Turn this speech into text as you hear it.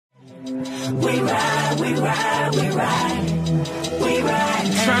We ride, we ride, we ride. We ride.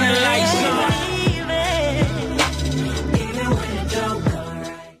 Turn the lights on. Even when it don't go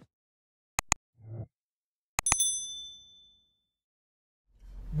right.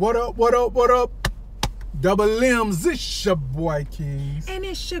 What up, what up, what up? Double M's, it's your boy Kings. And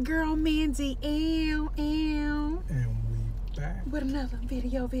it's your girl Mandy. And And we back. with another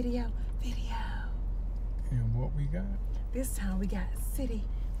video. And what we got? This time we got city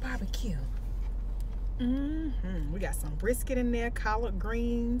barbecue. We got some brisket in there, collard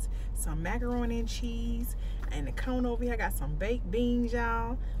greens, some macaroni and cheese, and the cone over here. I got some baked beans,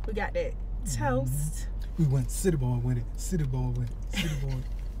 y'all. We got that toast. We went city boy with it. City boy with it. City boy.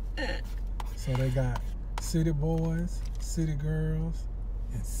 So they got city boys, city girls,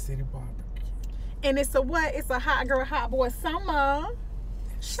 and city barbecue. And it's a what? It's a hot girl, hot boy summer.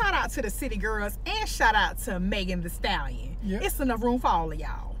 Shout out to the city girls and shout out to Megan Thee Stallion. Yep. It's enough room for all of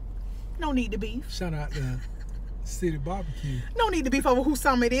y'all. No need to beef. Shout out to city barbecue. No need to beef over whose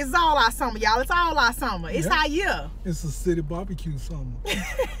summer it is. It's all our summer, y'all. It's all our summer. It's Yep. our year. It's a city barbecue summer.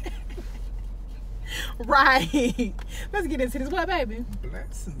 Right. Let's get into this. What, baby?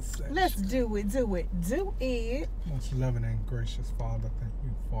 Blessings section. Let's do it. Most loving and gracious Father, thank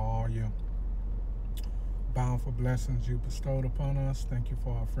you for all your bountiful blessings you bestowed upon us. Thank you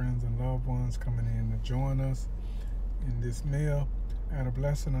for our friends and loved ones coming in to join us in this meal. Add a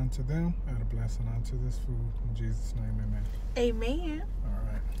blessing unto them. Add a blessing unto this food. In Jesus' name, amen. Amen. All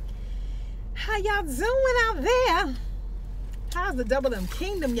right. How y'all doing out there? How's the Double M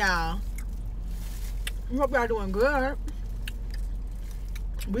Kingdom, y'all? We hope y'all doing good.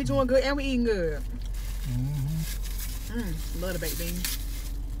 We doing good and we eating good. Love the baked beans.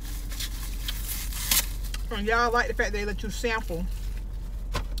 And y'all like the fact they let you sample.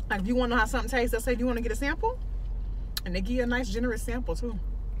 Like if you want to know how something tastes, they'll say, do you want to get a sample? And they give you a nice generous sample too.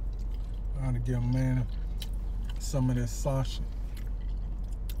 I ought to give a man some of this sausage.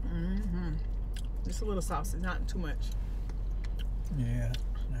 Just a little sausage, not too much. Yeah,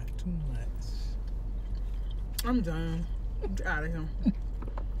 not too much. I'm done. Get out of here.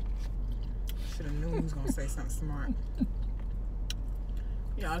 Should have knew he was gonna say something smart.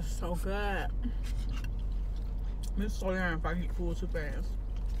 Y'all, it's so good. Miss slow down if I eat food too fast.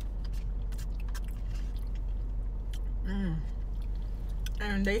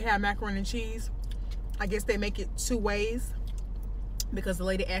 And they have macaroni and cheese. I guess they make it two ways because the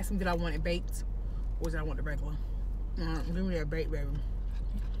lady asked me did I want it baked or did I want the regular. Give me that baked, baby.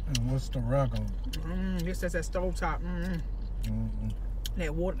 And what's the regular? This says that stovetop.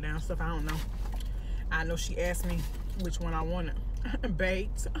 That watered down stuff, I don't know. I know she asked me which one I wanted.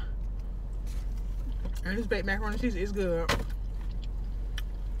 Baked. And this baked macaroni and cheese is good.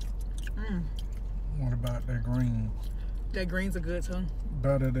 What about that green? That greens are good too.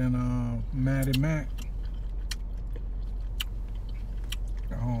 Better than Maddie Mac?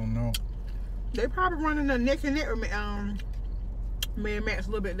 I don't know. They probably running the neck and neck with Mad Max a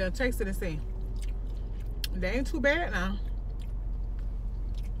little bit. They'll taste it and see. They ain't too bad now.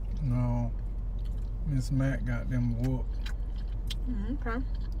 No. Miss Mac got them whooped. Okay.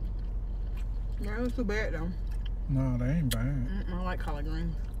 They ain't too bad though. No, they ain't bad. I like collard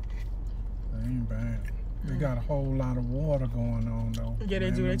greens. They ain't bad. They got a whole lot of water going on though. Yeah,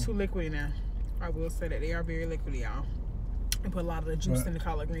 they do. They're too liquidy now. I will say that they are very liquidy, y'all. They put a lot of the juice in the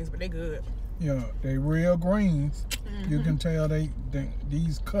collard greens, but they good. Yeah, they real greens. You can tell they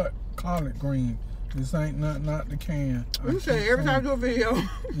these cut collard greens. This ain't nothing out the can. You say every time I do a video.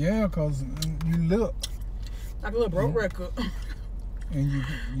 Yeah, cause you look. Like a little broke record. And you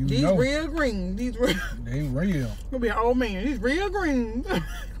These know. real green. These real. They real. Gonna be an old man. These real green.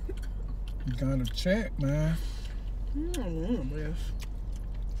 You gotta check, man.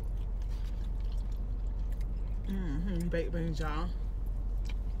 Baked beans, y'all.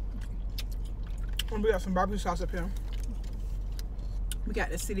 And we got some barbecue sauce up here. We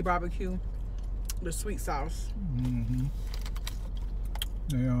got the city barbecue, the sweet sauce.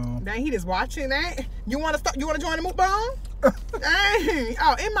 Dang, he just watching that. You wanna stop? You wanna join the mukbang? Dang.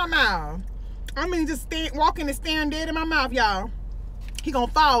 Oh, in my mouth. I mean, just walking and staring dead in my mouth, y'all. He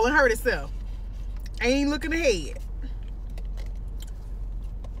gonna fall and hurt himself. Ain't looking ahead.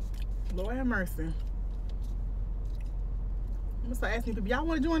 Lord have mercy. I'm gonna start asking people, y'all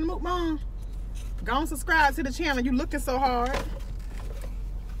wanna join the mukbang? Go and subscribe to the channel. You looking so hard.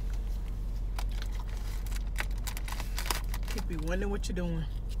 People be wondering what you're doing.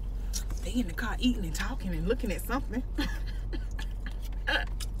 They in the car eating and talking and looking at something. Gotta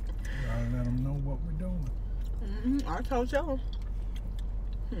let them know what we're doing. I told y'all.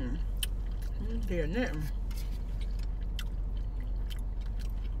 Hear nothing.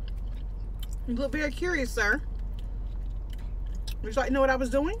 You look very curious, sir. Would you like to know what I was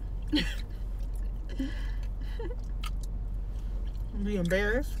doing? Be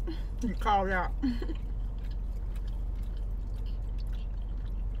embarrassed. You called out.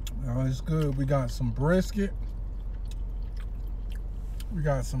 Oh, it's good. We got some brisket. We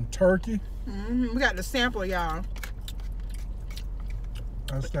got some turkey. We got the sampler, y'all.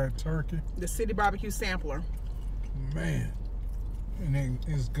 That's that turkey. The City Barbecue sampler. Man. And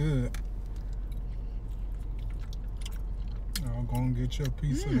it's good. I'll go and get you a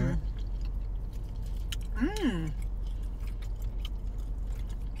piece of that.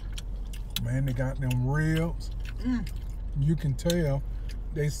 Man, they got them ribs. You can tell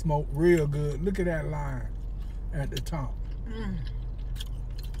they smoke real good. Look at that line at the top.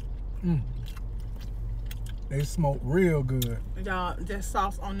 They smoke real good. Y'all, that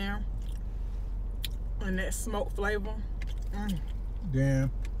sauce on there and that smoke flavor. Then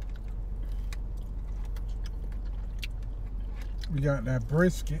we got that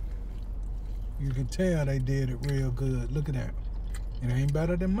brisket. You can tell they did it real good. Look at that. It ain't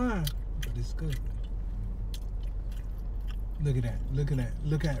better than mine, but it's good. Look at that. Look at that.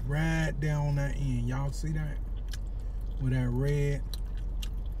 Look at right down on that end. Y'all see that? With that red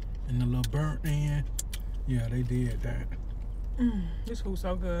and the little burnt end. Yeah, they did that. This food's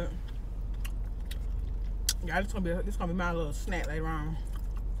so good. Yeah, this gonna be my little snack later on.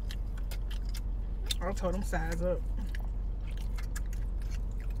 I told them size up.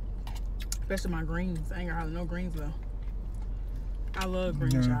 Especially my greens. I ain't got hardly no greens left. I love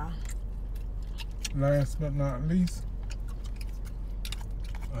greens, y'all. Last but not least,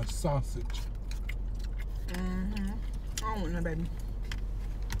 a sausage. I don't want no baby.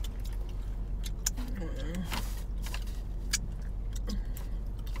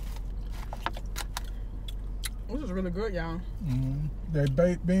 This is really good, y'all. They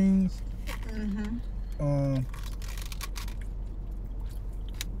baked beans.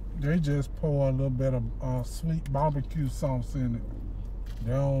 They just pour a little bit of sweet barbecue sauce in it.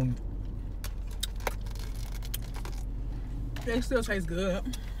 They don't. They still taste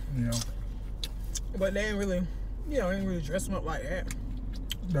good. Yeah. But they ain't really, ain't really dress them up like that.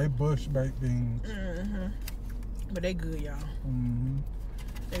 They bush baked beans. But they good, y'all.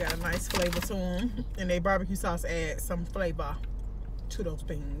 They got a nice flavor to them. And they barbecue sauce adds some flavor to those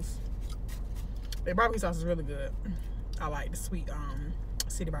beans. Their barbecue sauce is really good. I like the sweet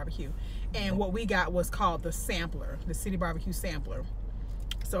City Barbecue. And what we got was called the sampler, the City Barbecue sampler.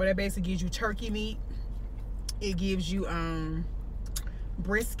 So that basically gives you turkey meat. It gives you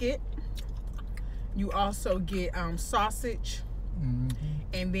brisket. You also get sausage.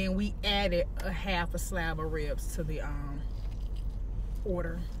 And then we added a half a slab of ribs to the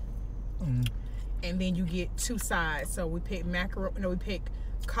order. And then you get 2 sides. So we picked we picked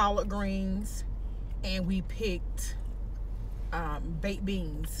collard greens, and we picked baked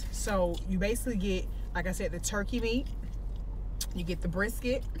beans. So you basically get, like I said, the turkey meat, you get the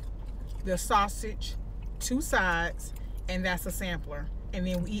brisket, the sausage, 2 sides, and that's a sampler. And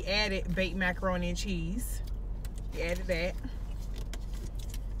then we added baked macaroni and cheese. We added that.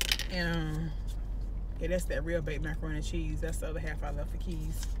 And yeah, that's that real baked macaroni and cheese. That's the other half I left for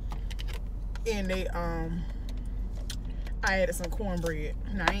Keys. And they I added some cornbread.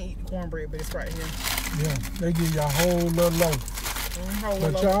 No, I ain't eating cornbread, but it's right here. Yeah, they give you a whole little loaf. Whole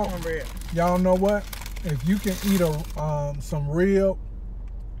little loaf of cornbread. Y'all know what? If you can eat some rib,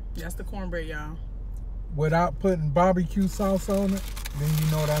 that's the cornbread, y'all, without putting barbecue sauce on it, then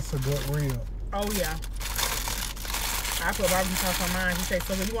you know that's a good rib. Oh yeah. I put barbecue sauce on mine. He said,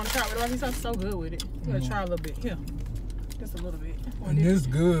 so you want to try it with barbecue sauce? So good with it. You gotta try a little bit. Here. Just a little bit. And this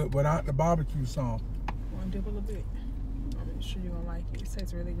good without the barbecue sauce. Want to dip a little bit? I'm sure you're gonna like it. It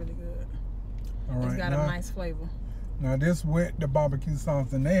tastes really, really good. All right. It's got a nice flavor. Now this with the barbecue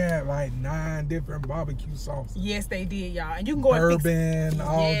sauce, and they had like 9 different barbecue sauces. Yes, they did, y'all. And you can go bourbon, and fix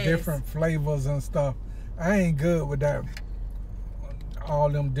all different flavors and stuff. I ain't good with that. All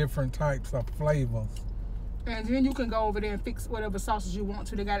them different types of flavors. And then you can go over there and fix whatever sauces you want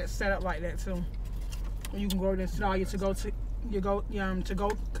to. They got it set up like that too. And you can go over there and set all your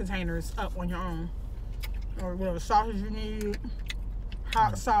to-go containers up on your own, or whatever sauces you need.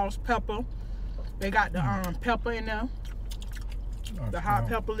 Hot sauce, pepper. They got the pepper in there. The hot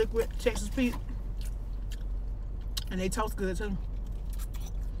pepper liquid, Texas Pete. And they toast good too.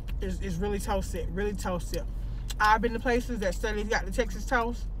 It's really toasted, really toasted. I've been to places that studies got the Texas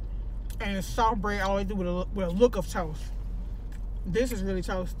toast, and it's soft bread all they do with a look of toast. This is really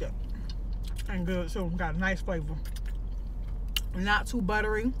toasted and good too. Got a nice flavor. Not too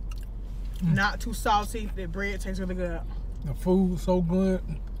buttery, not too salty. The bread tastes really good. The food so good.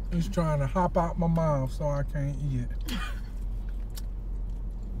 It's trying to hop out my mouth so I can't eat it.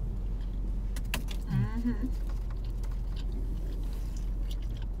 Mm-hmm.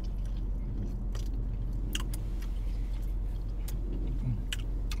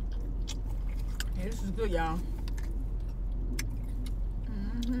 Yeah, this is good, y'all.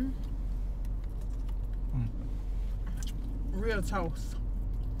 Mm-hmm. Real toast.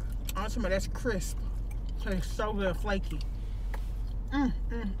 I'm talking about that's crisp. It's so good, flaky.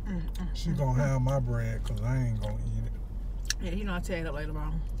 She gonna have my bread because I ain't gonna eat it. Yeah, you know I'll tear it up later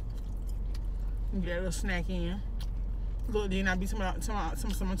on. Get that little snack in. Look, then I be someone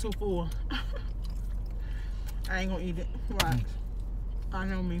too full. I ain't gonna eat it. Right. I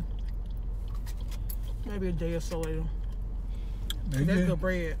know me. Maybe a day or so later. That's good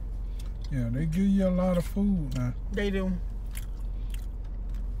bread. Yeah, they give you a lot of food now. They do.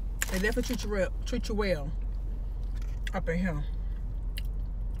 They definitely treat you well up in here.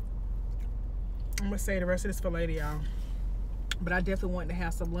 I'm gonna say the rest of this for later, y'all. But I definitely wanted to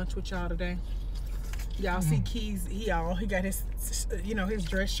have some lunch with y'all today. Y'all see Keys, he got his, his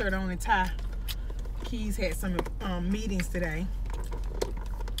dress shirt on and tie. Keys had some meetings today.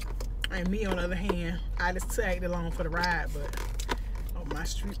 And me, on the other hand, I just tagged along for the ride, but on my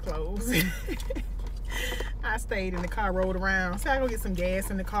street clothes. I stayed in the car, rolled around. So I go get some gas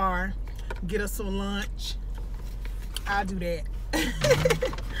in the car, get us some lunch. I'll do that.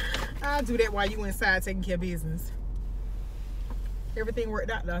 I'll do that while you inside taking care of business. Everything worked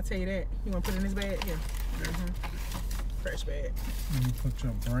out though, I'll tell you that. You want to put it in this bag? Yeah. Fresh bag. Let me put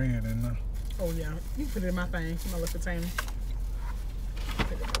your bread in there. Oh yeah. You can put it in my thing, my little container.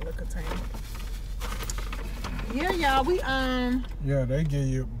 Put it in my little container. Yeah, y'all, we Yeah, they give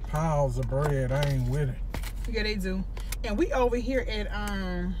you piles of bread. I ain't with it. Yeah, they do. And we over here at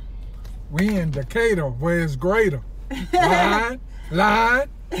we in Decatur, where it's greater. Lying.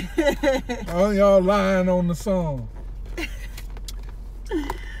 All y'all lying on the song.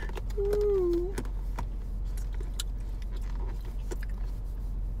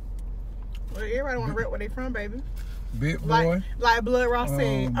 Well, everybody want to rep where they from, baby. Big boy. Like Blood Ross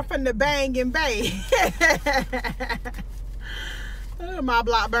said, I'm from the Bangin' Bay. My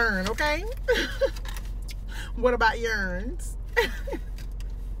block burn, okay? What about yours?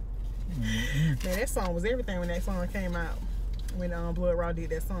 Man, that song was everything when that song came out. When Blood Raw did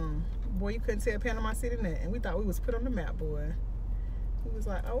that song. Boy, you couldn't tell Panama City that. And we thought we was put on the map, boy. We was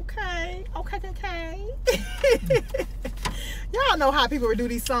like, okay. Y'all know how people would do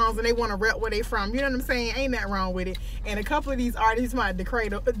these songs and they want to rep where they from. You know what I'm saying? Ain't that wrong with it. And a couple of these artists might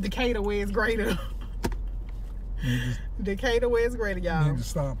Decatur where it's greater. Decatur where it's greater, y'all. Need to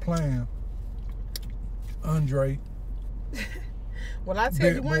stop playing. Andre. Well, I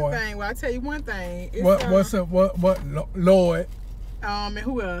tell you one thing. It's, what, Lloyd? And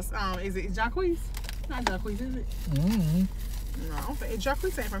who else? Is it Jacquees? Not Jacquees, is it? Mm-hmm. No, I don't think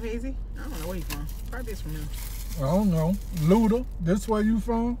Jacquees ain't from Hazy. I don't know where he's from. Probably is from him. I don't know. Luda, this where you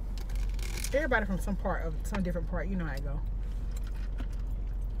from? Everybody from some different part. You know how it go.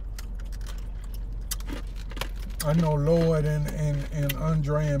 I know Lloyd and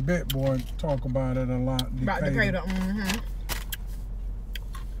Andre and Bit Boy talk about it a lot. About Decatur,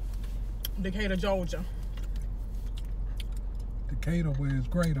 Decatur, Georgia. Decatur where it's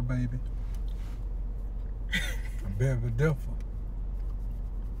greater, baby. I beg to differ.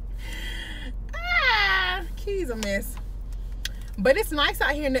 Keys a mess. But it's nice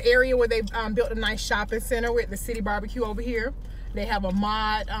out here in the area where they built a nice shopping center with the City Barbecue over here. They have a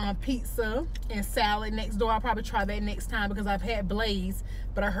mod pizza and salad next door. I'll probably try that next time because I've had Blaze,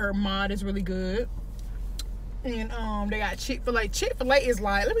 but I heard mod is really good. And they got Chick-fil-A. Chick-fil-A is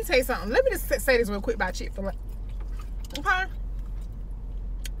like, let me tell you something. Let me just say this real quick about Chick-fil-A. Okay?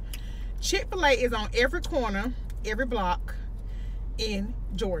 Chick-fil-A is on every corner, every block in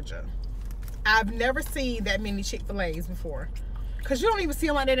Georgia. I've never seen that many Chick-fil-A's before. Because you don't even see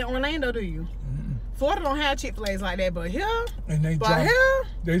them like that in Orlando, do you? Mm-mm. Florida don't have Chick-fil-A's like that, but here, and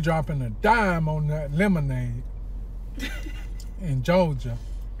they dropping a dime on that lemonade in Georgia.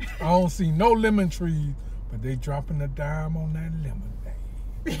 I don't see no lemon trees, but they dropping a dime on that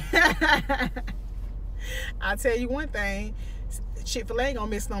lemonade. I'll tell you one thing, Chick-fil-A ain't gonna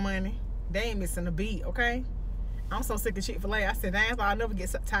miss no money. They ain't missing a beat, okay? I'm so sick of Chick-fil-A. I said, dang, I'll never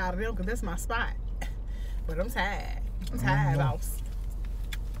get tired of them because that's my spot. But I'm tired. I'm tired, boss.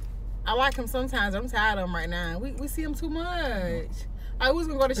 I like them sometimes. I'm tired of them right now. We see them too much. I was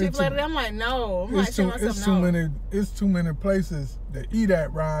gonna go to Chick-fil-A today. I'm like, no. I'm like, it's too many places to eat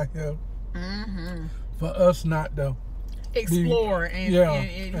at right here for us not to explore and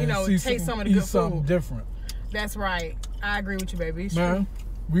you know, taste some of the good food. Something different. That's right. I agree with you, baby. It's true.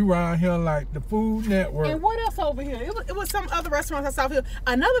 We around here like the Food Network. And what else over here? It was some other restaurants I saw here.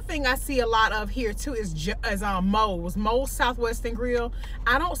 Another thing I see a lot of here too is Moe's Southwestern Grill.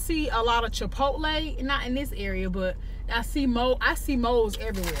 I don't see a lot of Chipotle, not in this area, but I see Moe's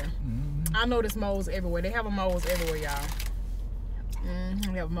everywhere. Mm-hmm. I notice Moe's everywhere. They have a Moe's everywhere, y'all.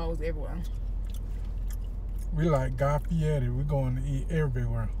 They have Moe's everywhere. We like Guy Fieri. We're going to eat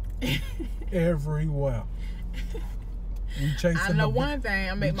everywhere. Everywhere. I know one thing.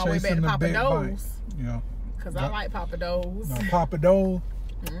 I make my way back to Papa Do's. Yeah. Because I like Papa Do's. Now, Papa Do's,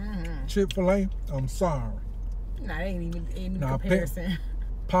 Chick-fil-A, I'm sorry. Nah, they ain't even comparison.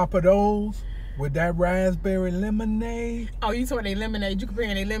 Papa Do's with that raspberry lemonade. Oh, you talking they lemonade. You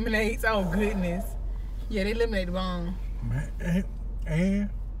comparing their lemonades? Oh, goodness. Yeah, they lemonade the bomb. Man, and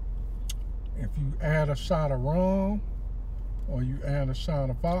if you add a shot of rum, or you add a shot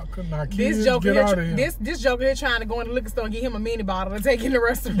of vodka. Now, kids, get out of here. This joker here trying to go in the liquor store and get him a mini bottle to take in the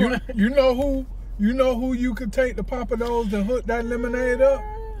restaurant. You know who you could take the Papa Do's and hook that lemonade up,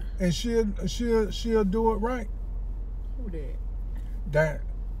 and she'll do it right. Who that? That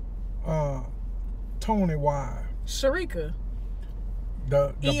Tony wife. Sharika.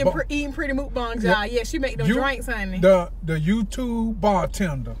 Eating pretty mukbangs, y'all. Yeah, she make them drinks, honey. The YouTube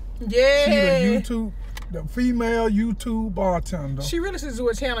bartender. Yeah. She the female YouTube bartender. She really should do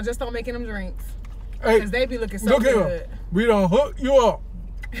a channel just on making them drinks. Because they be looking so good. Here. We done hook you up.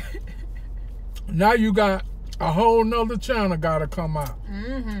 Now you got a whole nother channel got to come out.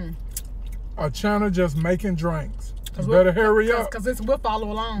 A channel just making drinks. You better hurry up. Because we'll follow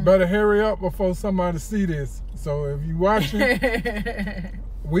along. Better hurry up before somebody see this. So if you watching,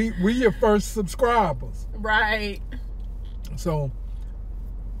 we your first subscribers. Right. So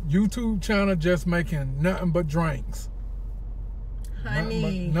YouTube channel just making nothing but drinks.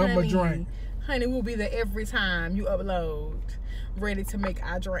 Honey, nothing but drink. Honey, we'll be there every time you upload, ready to make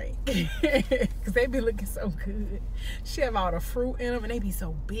our drink. Because they be looking so good. She have all the fruit in them and they be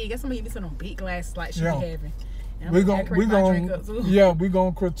so big. That's why you be some big glasses like she be having. We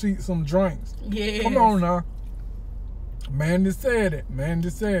gonna critique some drinks. Yeah. Come on now. Mandy said it. You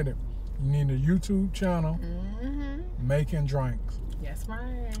need a YouTube channel making drinks. That's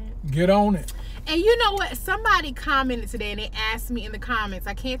right. Get on it. And you know what? Somebody commented today and they asked me in the comments,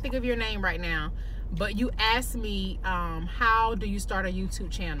 I can't think of your name right now, but you asked me, how do you start a YouTube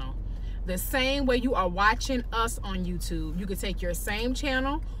channel? The same way you are watching us on YouTube. You could take your same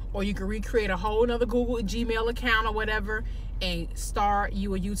channel or you can recreate a whole nother Google Gmail account or whatever and start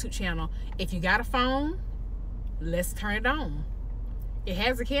you a YouTube channel. If you got a phone, let's turn it on. It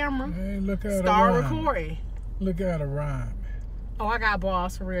has a camera. Hey, look at start recording. Look at a rhyme. Oh, I got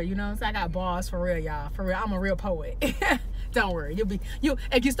bars for real. You know what I'm saying? I got bars for real, y'all. For real. I'm a real poet. Don't worry.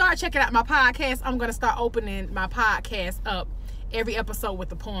 If you start checking out my podcast, I'm gonna start opening my podcast up every episode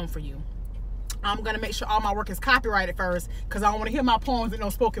with a poem for you. I'm gonna make sure all my work is copyrighted first, because I don't want to hear my poems in no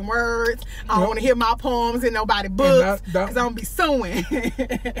spoken words. I don't want to hear my poems in nobody's books, because I'm gonna be suing.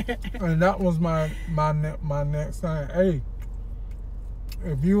 And that was my next thing. Hey,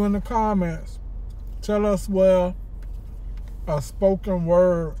 if you in the comments, tell us where a spoken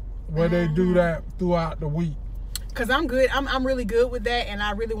word where they do that throughout the week. Because I'm good. I'm really good with that, and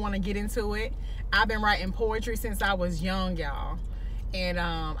I really want to get into it. I've been writing poetry since I was young, y'all. And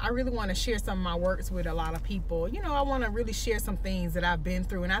I really want to share some of my works with a lot of people. You know, I want to really share some things that I've been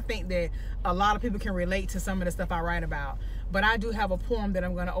through. And I think that a lot of people can relate to some of the stuff I write about. But I do have a poem that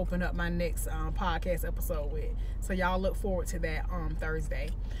I'm going to open up my next podcast episode with. So y'all look forward to that on Thursday.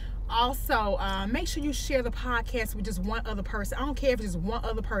 Also, make sure you share the podcast with just one other person. I don't care if it's just one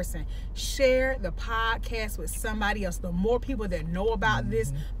other person. Share the podcast with somebody else. The more people that know about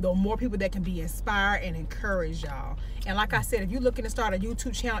this, the more people that can be inspired and encouraged, y'all. And like I said, if you're looking to start a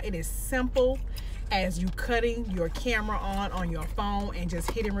YouTube channel, it is simple as you cutting your camera on your phone and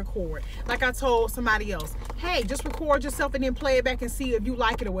just hitting record. Like I told somebody else, hey, just record yourself and then play it back and see if you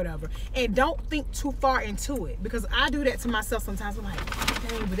like it or whatever. And don't think too far into it, because I do that to myself sometimes. I'm like,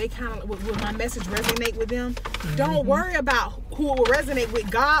 dang, but they kind of, will my message resonate with them? Don't worry about who it will resonate with.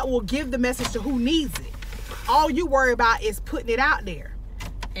 God will give the message to who needs it. All you worry about is putting it out there.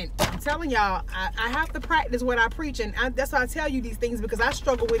 And I'm telling y'all, I have to practice what I preach, and that's why I tell you these things, because I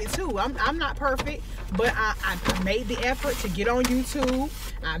struggle with it too. I'm not perfect, but I made the effort to get on YouTube.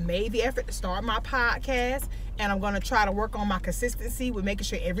 I made the effort to start my podcast, and I'm going to try to work on my consistency with making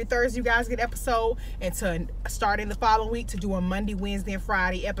sure every Thursday you guys get an episode, and to starting the following week to do a Monday, Wednesday, and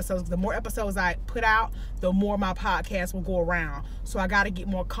Friday episodes. The more episodes I put out, the more my podcast will go around. So I got to get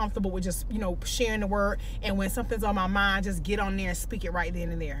more comfortable with just, you know, sharing the word, and when something's on my mind, just get on there and speak it right then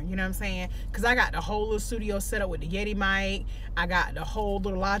and there. You know what I'm saying? Because I got the whole little studio set up with the Yeti mic. I got the whole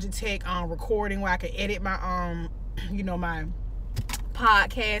little Logitech recording where I can edit my you know, my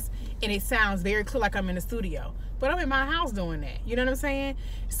podcast, and it sounds very clear like I'm in the studio, but I'm in my house doing that. You know what I'm saying?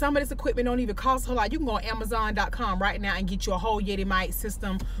 Some of this equipment don't even cost a whole lot. You can go on Amazon.com right now and get you a whole Yeti mic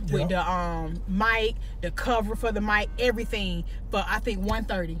system with the mic, the cover for the mic, everything for I think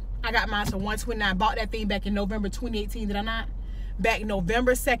 $130. I got mine for $129. Bought that thing back in November 2018. Did I not? Back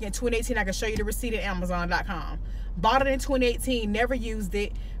November 2nd, 2018. I can show you the receipt at Amazon.com. Bought it in 2018. Never used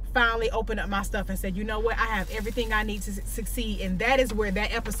it. Finally opened up my stuff and said, you know what, I have everything I need to succeed. And that is where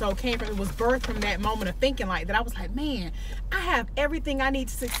that episode came from. It was birthed from that moment of thinking like that. I was like, man, I have everything I need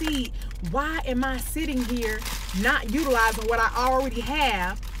to succeed. Why am I sitting here not utilizing what I already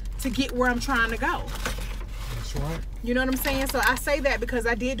have to get where I'm trying to go? That's right. You know what I'm saying? So I say that because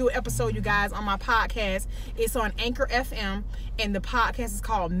I did do an episode, you guys, on my podcast. It's on Anchor FM, and the podcast is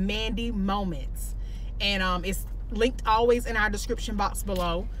called Mandy Moments. And it's linked always in our description box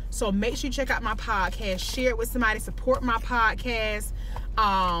below. So make sure you check out my podcast, share it with somebody, support my podcast.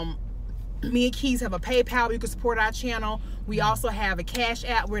 Me and Keys have a PayPal where you can support our channel. We also have a Cash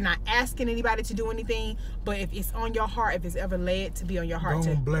App. We're not asking anybody to do anything, but if it's on your heart, if it's ever led to be on your heart,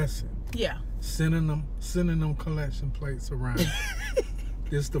 Don't bless it. Yeah. Sending them collection plates around.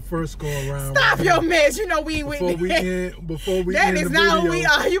 This the first go around. Stop right your here. mess. You know we ain't with Before we that end is the not video, who we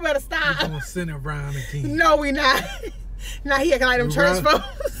are. You better stop. we're gonna send it around again. No, we not. Now he acting like them church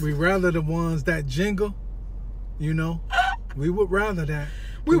folks. We rather the ones that jingle, you know. We would rather that.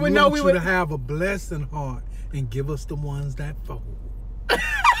 We would know we would to have a blessing heart and give us the ones that fold. Come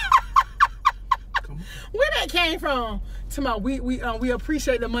on. Where that came from? Tomorrow we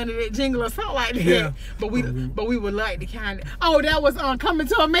appreciate the money that jingle or something like that. Yeah. But we would like to kind of. Oh, that was Coming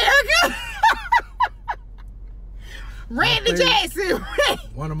to America. Randy Jackson.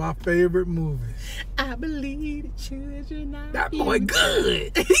 One of my favorite movies. I believe the children are That boy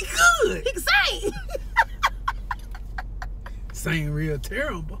good. He good. He can sing. Sing real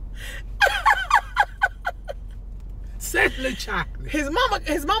terrible. Sadly chocolate. His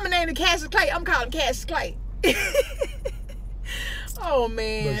mama named him Cassius Clay. I'm calling him Cassius Clay. Oh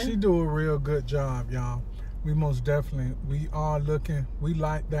man. But she do a real good job, y'all. We most definitely, we are looking, we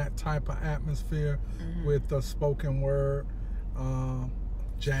like that type of atmosphere with the spoken word,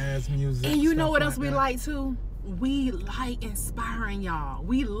 jazz music. And you know what like else we that. like too? We like inspiring y'all.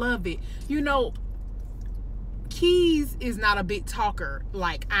 We love it. You know, Keys is not a big talker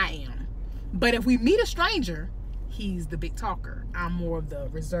like I am. But if we meet a stranger, he's the big talker. I'm more of the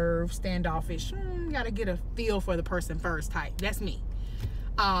reserved, standoffish, gotta get a feel for the person first type. That's me.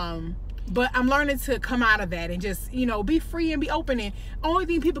 But I'm learning to come out of that and just, you know, be free and be open. And only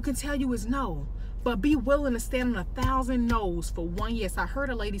thing people can tell you is no. But be willing to stand on 1,000 no's for one yes. I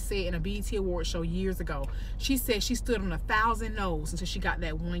heard a lady say in a BET Award show years ago. She said she stood on 1,000 no's until she got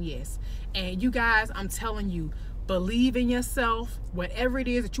that one yes. And you guys, I'm telling you, believe in yourself. Whatever it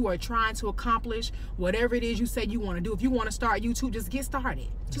is that you are trying to accomplish, whatever it is you say you want to do. If you want to start YouTube, just get started.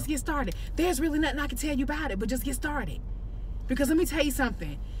 Just get started. There's really nothing I can tell you about it, but just get started. Because let me tell you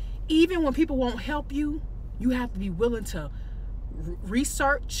something. Even when people won't help you, you have to be willing to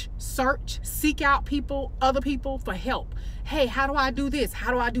research, search, seek out people, other people for help. Hey, how do I do this?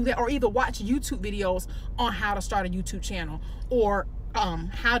 How do I do that? Or either watch YouTube videos on how to start a YouTube channel, or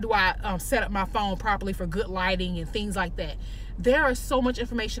how do I set up my phone properly for good lighting and things like that. There is so much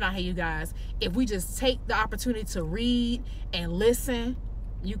information out here, you guys. If we just take the opportunity to read and listen,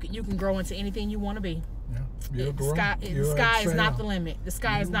 you can grow into anything you want to be. Yeah, the sky is not the limit. The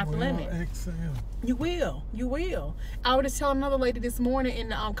sky is not the limit. Excel. You will. I was just telling another lady this morning in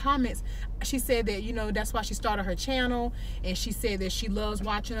the comments. She said that, you know, that's why she started her channel, and she said that she loves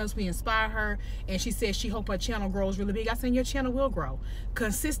watching us. We inspire her, and she said she hope her channel grows really big. I said your channel will grow.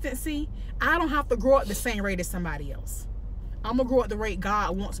 Consistency. I don't have to grow at the same rate as somebody else. I'm gonna grow at the rate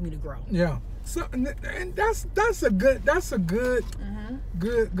God wants me to grow. Yeah. So, and that's a good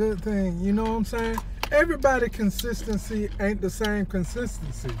good thing. You know what I'm saying? Everybody consistency ain't the same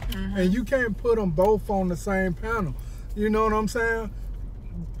consistency, and you can't put them both on the same panel. You know what I'm saying?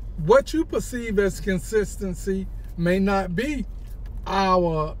 What you perceive as consistency may not be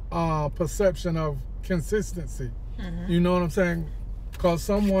our perception of consistency. You know what I'm saying? Because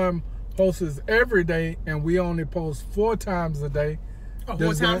someone posts every day and we only post 4 times a day. Or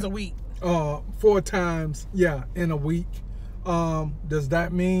 4 times a week. 4 times, in a week. Does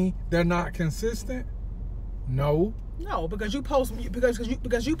that mean they're not consistent? No. No, because you post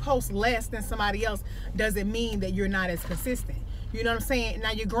because you post less than somebody else doesn't mean that you're not as consistent. You know what I'm saying?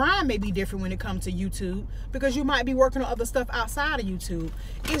 Now your grind may be different when it comes to YouTube because you might be working on other stuff outside of YouTube.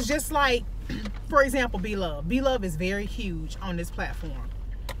 It's just like, for example, B-Love. B-Love is very huge on this platform.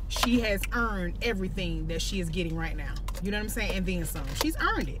 She has earned everything that she is getting right now. You know what I'm saying? And then some. She's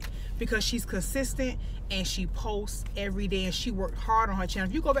earned it because she's consistent and she posts every day and she worked hard on her channel.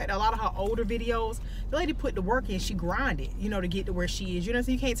 If you go back to a lot of her older videos, the lady put the work in, she grinded, you know, to get to where she is. You know,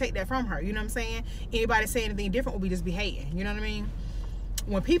 so you can't take that from her. You know what I'm saying? Anybody say anything different will be just be hating. You know what I mean?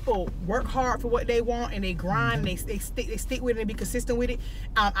 When people work hard for what they want and they grind, and they stick with it and be consistent with it.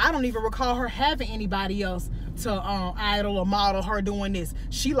 I don't even recall her having anybody else to idol or model her doing this.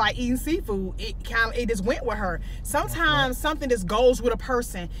 She like eating seafood. It just went with her. Sometimes something just goes with a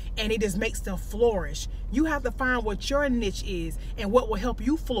person and it just makes them flourish. You have to find what your niche is and what will help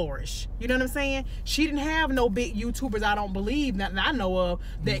you flourish. You know what I'm saying? She didn't have no big YouTubers, I don't believe, that I know of,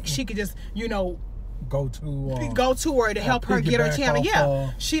 that she could just, you know, go to her to help her get her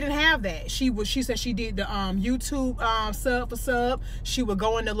channel. She didn't have that. She said she did the YouTube sub for sub. She would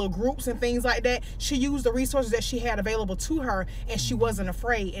go into little groups and things like that. She used the resources that she had available to her and she wasn't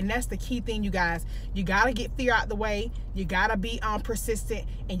afraid. And that's the key thing, you guys. You gotta get fear out the way. You gotta be persistent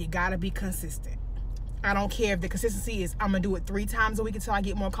and you gotta be consistent. I don't care if the consistency is I'm gonna do it 3 times a week until I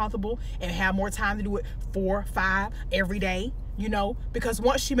get more comfortable and have more time to do it 4, 5 every day, you know, because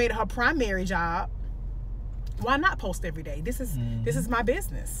once she made it her primary job, why not post every day? This is my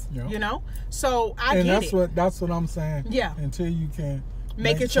business, you know. So that's what I'm saying. Yeah. Until you can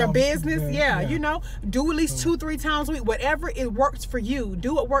make it your business, you know, do at least 2-3 times a week. Whatever it works for you,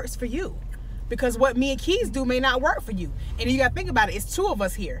 do what works for you. Because what me and Keys do may not work for you. And you gotta think about it, it's 2 of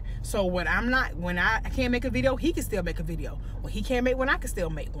us here. So when I can't make a video, he can still make a video. When he can't make one, I can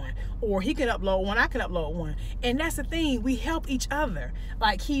still make one. Or he can upload one, I can upload one. And that's the thing, we help each other.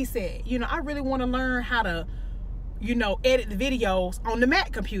 Like Keys said, you know, I really wanna learn how to, you know, edit the videos on the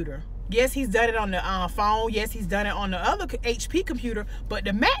Mac computer. Yes, he's done it on the phone. Yes, he's done it on the other HP computer. But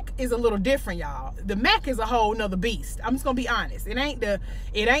the Mac is a little different, y'all. The Mac is a whole nother beast. I'm just gonna be honest. It ain't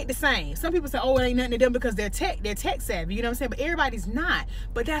the same. Some people say, oh, it ain't nothing to them because they're tech savvy. You know what I'm saying? But everybody's not.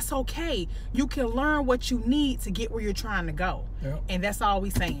 But that's okay. You can learn what you need to get where you're trying to go. Yep. And that's all we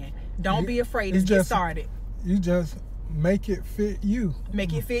saying. Don't be afraid. Just get started. You just make it fit you.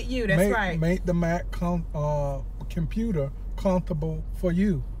 Make it fit you. That's right. Make the Mac computer comfortable for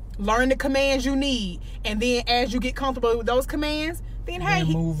you. Learn the commands you need, and then as you get comfortable with those commands, then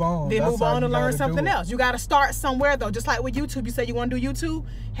move on. Then move on and learn something else. You got to start somewhere though. Just like with YouTube, you say you want to do YouTube.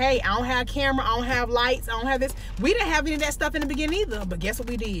 Hey, I don't have camera, I don't have lights, I don't have this. We didn't have any of that stuff in the beginning either. But guess what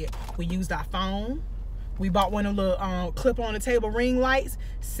we did? We used our phone. We bought one of the little clip on the table ring lights,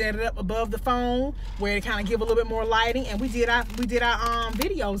 set it up above the phone where it kind of give a little bit more lighting, and we did our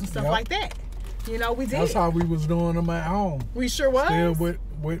videos and stuff like that. You know, we did. That's how we was doing them at home. We sure was. Still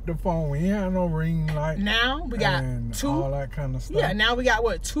with the phone. We ain't had no ring light. Now we got 2. All that kind of stuff. Yeah, now we got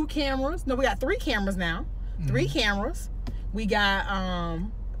what, 2 cameras? No, we got 3 cameras now. 3 cameras. We got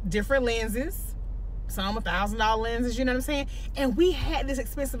different lenses. Some $1,000 lenses, you know what I'm saying? And we had this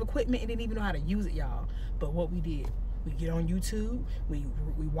expensive equipment and didn't even know how to use it, y'all. But what we did, we get on YouTube, we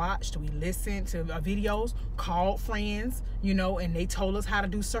watched, we listened to videos, called friends, you know, and they told us how to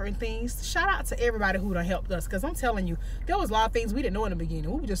do certain things. Shout out to everybody who done helped us, because I'm telling you, there was a lot of things we didn't know in the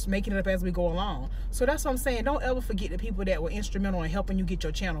beginning. We were just making it up as we go along. So that's what I'm saying. Don't ever forget the people that were instrumental in helping you get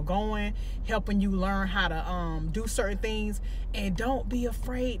your channel going, helping you learn how to do certain things, and don't be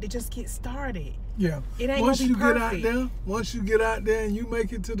afraid to just get started. Yeah. It ain't gonna be perfect. Once you get out there and you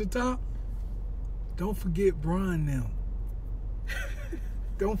make it to the top, don't forget Brian now.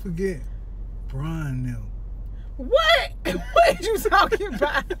 Don't forget Brian now. What? What are you talking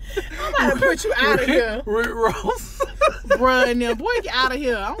about? I'm about to put you out of here. Rick Ross. Brian now. Boy, get out of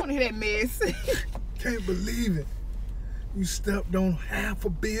here. I don't want to hear that mess. Can't believe it. You stepped on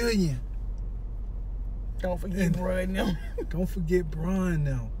 $500 million. Don't forget Brian now. Don't forget Brian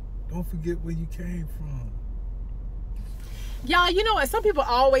now. Don't forget where you came from. Y'all, you know what? Some people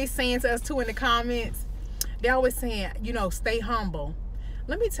always saying to us too in the comments, they're always saying, you know, stay humble.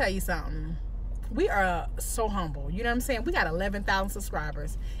 Let me tell you something. We are so humble. You know what I'm saying? We got 11,000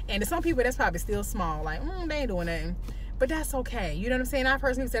 subscribers. And to some people, that's probably still small. Like, they ain't doing nothing. But that's okay. You know what I'm saying? I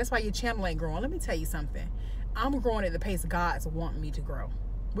personally say that's why your channel ain't growing. Let me tell you something. I'm growing at the pace God's wanting me to grow.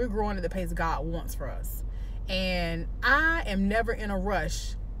 We're growing at the pace God wants for us. And I am never in a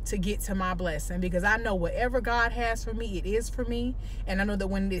rush to get to my blessing, because I know whatever God has for me, it is for me. And I know that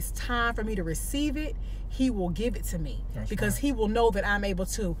when it's time for me to receive it, he will give it to me. That's because right. He will know that I'm able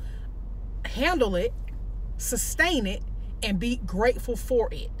to handle it, sustain it, and be grateful for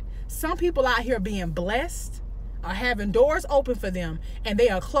it. Some people out here being blessed are having doors open for them, and they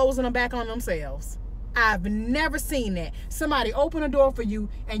are closing them back on themselves. I've never seen that. Somebody open a door for you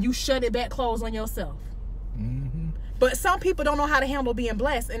and you shut it back closed on yourself. Mm-hmm. But some people don't know how to handle being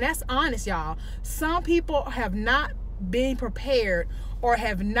blessed, and that's honest, y'all. Some people have not been prepared or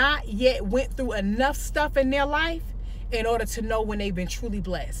have not yet went through enough stuff in their life in order to know when they've been truly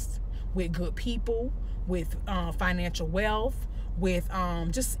blessed with good people, with financial wealth, with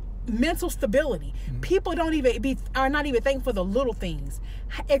just mental stability. Mm-hmm. People are not even thankful for the little things.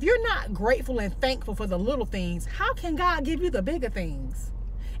 If you're not grateful and thankful for the little things, how can God give you the bigger things?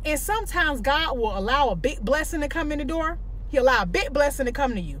 And sometimes God will allow a big blessing to come in the door. He'll allow a big blessing to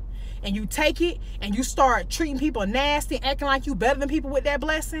come to you. And you take it and you start treating people nasty, acting like you better than people with that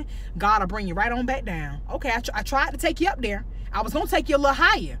blessing. God will bring you right on back down. Okay, I tried to take you up there. I was going to take you a little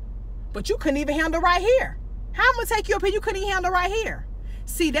higher. But you couldn't even handle right here. How am I going to take you up here? You couldn't even handle right here.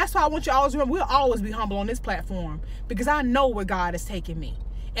 See, that's why I want you to always remember, we'll always be humble on this platform, because I know where God is taking me.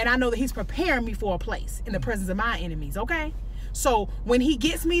 And I know that he's preparing me for a place in the presence of my enemies, okay? So when he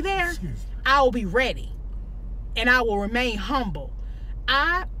gets me there, I will be ready. And I will remain humble.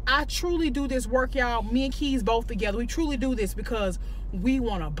 I truly do this work, y'all. Me and Keys both together. We truly do this because we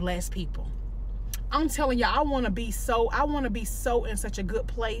want to bless people. I'm telling you, I want to be so in such a good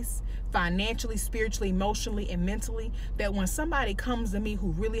place, financially, spiritually, emotionally, and mentally, that when somebody comes to me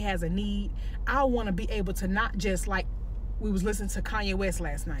who really has a need, I want to be able to not just, like we was listening to Kanye West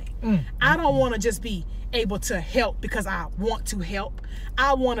last night. I don't want to just be able to help because I want to help.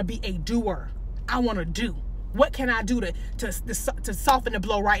 I want to be a doer. I want to do. What can I do to soften the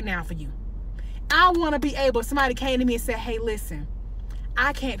blow right now for you? I want to be able, if somebody came to me and said, hey, listen,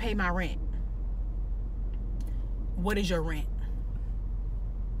 I can't pay my rent. What is your rent?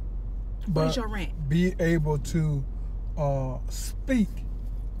 What is your rent? Be able to speak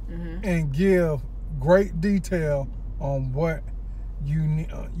and give great detail on what you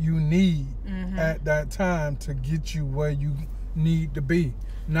need at that time to get you where you need to be.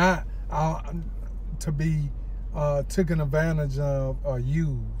 Not to be taken advantage of or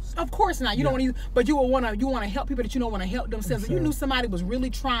used. Of course not. You don't want to, but you want to help people that you don't want to help themselves. If you knew somebody was really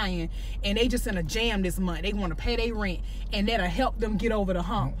trying and they just in a jam this month, they want to pay their rent, and that'll help them get over the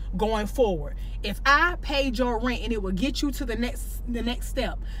hump going forward. If I paid your rent and it will get you to the next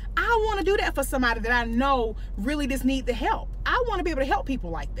step, I want to do that for somebody that I know really just need the help. I want to be able to help people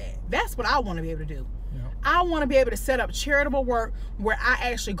like that. That's what I want to be able to do. I want to be able to set up charitable work where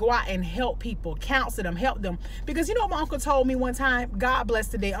I actually go out and help people, counsel them, help them. Because you know what my uncle told me one time? God bless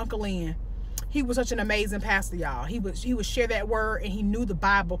today, Uncle Lynn. He was such an amazing pastor, y'all. He would share that word, and he knew the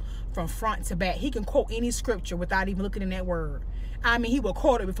Bible from front to back. He can quote any scripture without even looking in that word. I mean, he would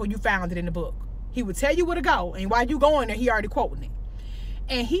quote it before you found it in the book. He would tell you where to go, and while you going there, he already quoting it.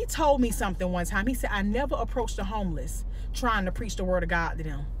 And he told me something one time. He said, I never approach the homeless trying to preach the word of God to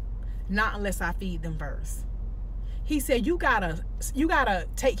them. Not unless I feed them first. He said, you gotta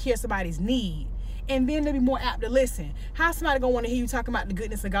take care of somebody's need, and then they'll be more apt to listen. How somebody gonna want to hear you talking about the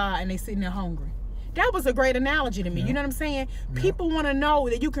goodness of God and they sitting there hungry? That was a great analogy to me. You know what I'm saying? People want to know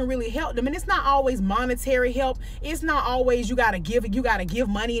that you can really help them, and it's not always monetary help. It's not always you gotta give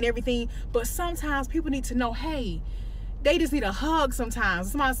money and everything. But sometimes people need to know, hey, they just need a hug.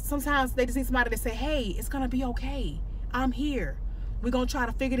 Sometimes they just need somebody to say, hey, it's gonna be okay. I'm here. We're going to try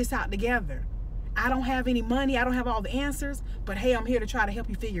to figure this out together. I don't have any money. I don't have all the answers. But, hey, I'm here to try to help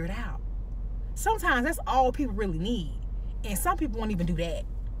you figure it out. Sometimes that's all people really need. And some people won't even do that.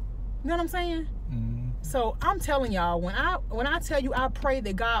 You know what I'm saying? Mm-hmm. So I'm telling y'all, when I tell you I pray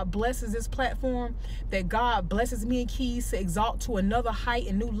that God blesses this platform, that God blesses me and Keys to exalt to another height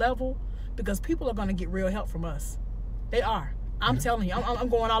and new level, because people are going to get real help from us. They are. I'm telling you. I'm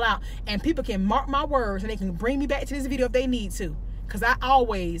going all out. And people can mark my words, and they can bring me back to this video if they need to. Because I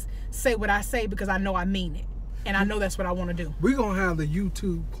always say what I say because I know I mean it. And I know that's what I want to do. We're going to have the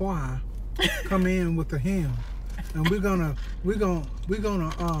YouTube choir come in with the hymn. And we're gonna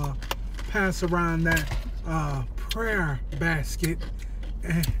pass around that prayer basket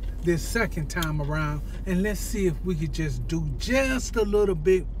this second time around. And let's see if we could just do just a little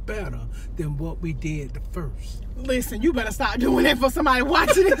bit better than what we did the first. Listen, you better stop doing that for somebody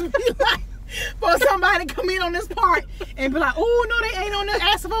watching this video. For somebody to come in on this part and be like, oh, no, they ain't on there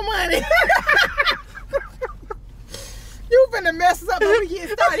asking for money. You finna mess us up when we get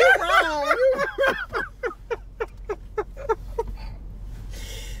started. You wrong.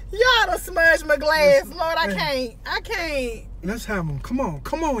 done smudged my glass. Lord, I can't. Let's have them. Come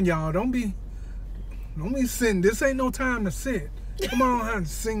on, y'all. Don't be sitting. This ain't no time to sit. Come on, and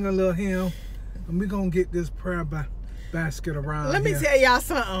sing a little hymn, and we gonna get this prayer basket around. Let me tell y'all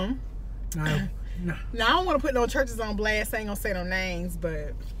something. No. Now I don't want to put no churches on blast. I ain't gonna say no names,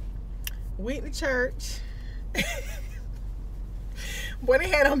 but Whitney Church. Boy, they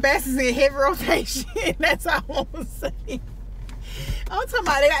had them baskets in heavy rotation. That's all I want to say. I'm talking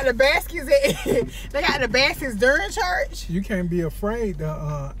about they got the baskets during church. You can't be afraid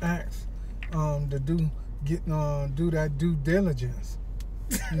to ask to do that due diligence.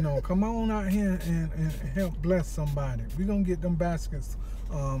 You know, come on out here and help bless somebody. We gonna get them baskets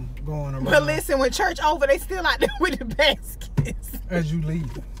going around. But listen, when church over, they still out there with the baskets. As you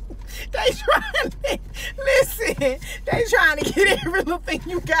leave. They trying to get every little thing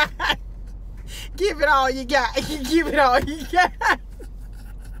you got. Give it all you got. Give it all you got.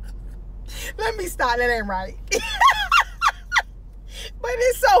 Let me stop. That ain't right. But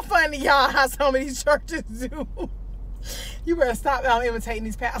it's so funny, y'all, how some of these churches do. You better stop imitating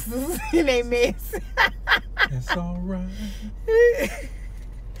these pastors in they mess. It's all right.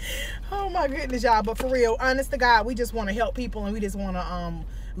 Oh my goodness, y'all. But for real, honest to God, we just want to help people, and we just want to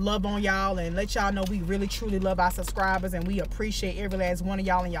love on y'all and let y'all know we really truly love our subscribers, and we appreciate every last one of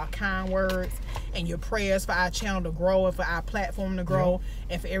y'all and y'all kind words and your prayers for our channel to grow and for our platform to grow,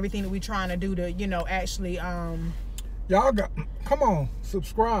 and for everything that we're trying to do to, you know, actually y'all come on,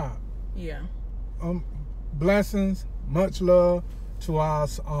 subscribe. Yeah. Blessings, much love to our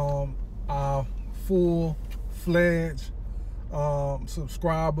full-fledged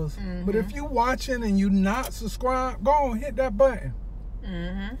subscribers. But if you watching and you not subscribed, go on, hit that button.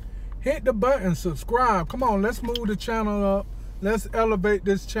 Hit the button, subscribe. Come on, let's move the channel up. Let's elevate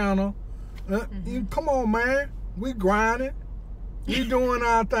this channel. Come on, man. We grinding. We doing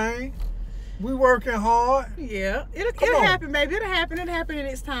our thing. We working hard. Yeah, it'll happen, baby. It'll happen in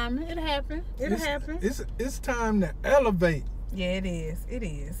its time. It'll happen. It'll happen. It's time to elevate. Yeah, it is. It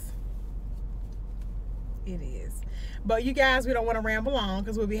is. It is. But you guys, we don't want to ramble on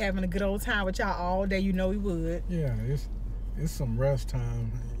because we'll be having a good old time with y'all all day. You know we would. Yeah, it's some rest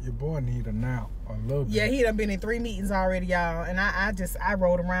time. Your boy need a nap a little bit. Yeah, he done been in 3 meetings already, y'all. And I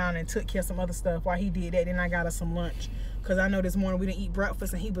rode around and took care of some other stuff while he did that. Then I got us some lunch. Because I know this morning we didn't eat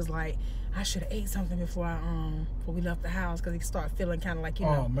breakfast, and he was like, I should have ate something before we left the house, because he started feeling kind of like, you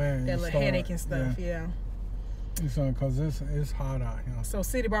know, that little headache and stuff. Yeah. Because it's hot out here. So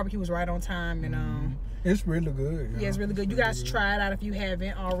City Barbecue was right on time, and it's really good. Yeah, it's really good. You guys should try it out if you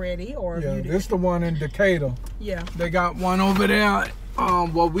haven't already, or if you this the one in Decatur. Yeah. They got one over there.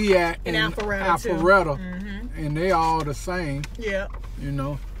 Where we at in Alpharetta, and they all the same. Yeah. You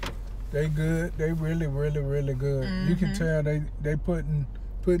know, they good. They really, really, really good. You can tell they putting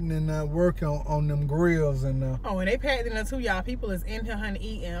in that work on them grills and. Oh, and they packed in there too, y'all. People is in here, honey,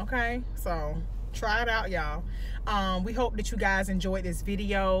 eating. Okay, so try it out, y'all. We hope that you guys enjoyed this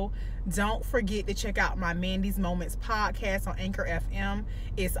video. Don't forget to check out my Mandy's Moments podcast on Anchor FM.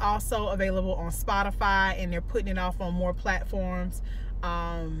 It's also available on Spotify, and they're putting it off on more platforms.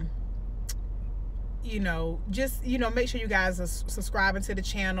 You know, just, you know, make sure you guys are subscribing to the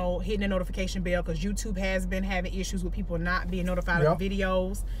channel, hitting the notification bell, because YouTube has been having issues with people not being notified of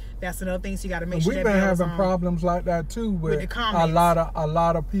videos. That's another thing, so you got to make sure we've been having problems like that too with the a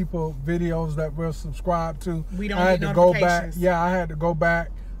lot of people videos that we're subscribed to. We don't get notifications. I had to go back,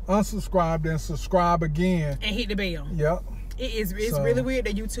 unsubscribe, then subscribe again and hit the bell. Yep. It's really weird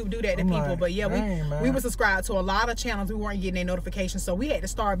that YouTube do that to people, but yeah, we were subscribed to a lot of channels. We weren't getting their notifications, so we had to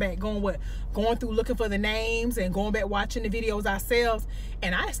start back going through looking for the names and going back watching the videos ourselves.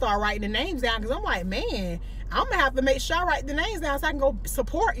 And I started writing the names down, because I'm like, man, I'm gonna have to make sure I write the names down so I can go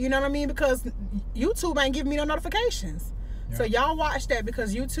support. You know what I mean? Because YouTube ain't giving me no notifications. Yeah. So y'all watch that,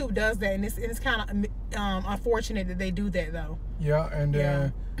 because YouTube does that, and it's kind of unfortunate that they do that though. Yeah, and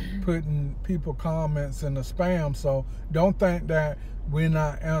then putting people comments in the spam. So don't think that we're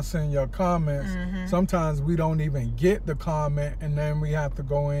not answering your comments. Sometimes we don't even get the comment, and then we have to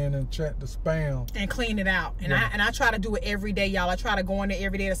go in and check the spam and clean it out. And I try to do it every day, y'all. I try to go in there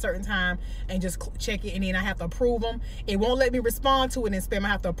every day at a certain time and just check it, and then I have to approve them. It won't let me respond to it in spam. I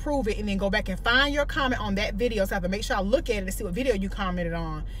have to approve it and then go back and find your comment on that video. So I have to make sure I look at it and see what video you commented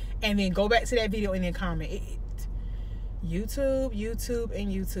on, and then go back to that video and then comment. YouTube,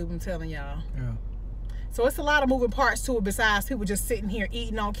 and YouTube. I'm telling y'all. Yeah. So it's a lot of moving parts to it besides people just sitting here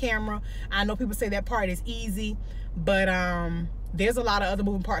eating on camera. I know people say that part is easy, but there's a lot of other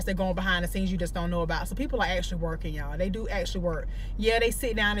moving parts that go on behind the scenes you just don't know about. So people are actually working, y'all. They do actually work. Yeah, they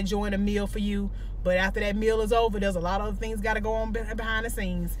sit down and enjoy a meal for you, but after that meal is over, there's a lot of other things got to go on behind the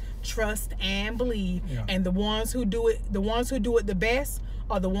scenes. Trust and believe. Yeah. And the ones who do it the best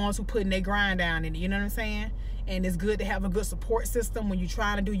are the ones who put in their grind down in it. You know what I'm saying? And it's good to have a good support system when you're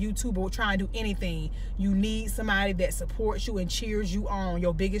trying to do YouTube or trying to do anything. You need somebody that supports you and cheers you on,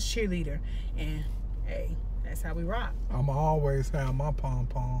 your biggest cheerleader. And hey, that's how we rock. I'ma always have my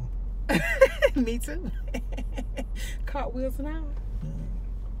pom-pom. Me too. Cartwheels and all.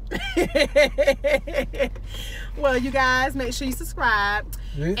 Well, you guys, make sure you subscribe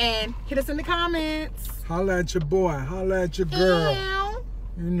and hit us in the comments. Holla at your boy. Holla at your girl.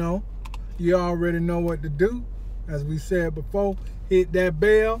 You know, you already know what to do. As we said before, hit that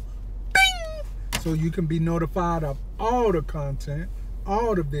bell, bing, so you can be notified of all the content,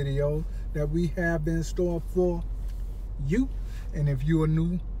 all the videos that we have in store for you. And if you're a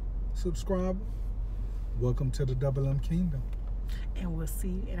new subscriber, welcome to the Double M Kingdom. And we'll see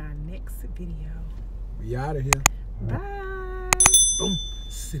you in our next video. We out of here. Bye. Boom.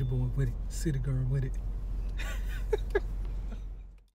 City boy with it. City girl with it.